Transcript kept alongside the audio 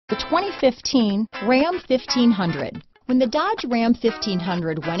The 2015 Ram 1500. When the Dodge Ram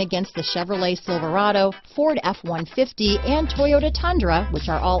 1500 went against the Chevrolet Silverado, Ford F-150, and Toyota Tundra, which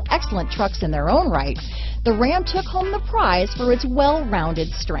are all excellent trucks in their own right, the Ram took home the prize for its well-rounded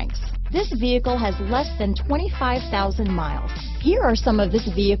strengths. This vehicle has less than 25,000 miles. Here are some of this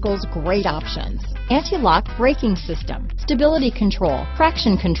vehicle's great options: anti-lock braking system, stability control,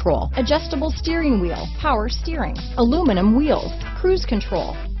 traction control, adjustable steering wheel, power steering, aluminum wheels, cruise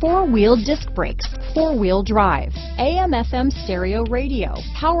control, four-wheel disc brakes, four-wheel drive, AM/FM stereo radio,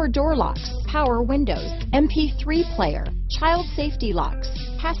 power door locks, power windows, MP3 player, child safety locks,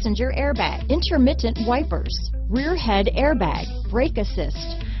 passenger airbag, intermittent wipers, rear head airbag, brake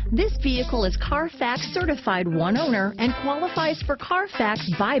assist. This vehicle is Carfax certified one owner and qualifies for Carfax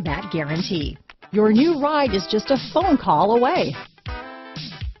buyback guarantee. Your new ride is just a phone call away.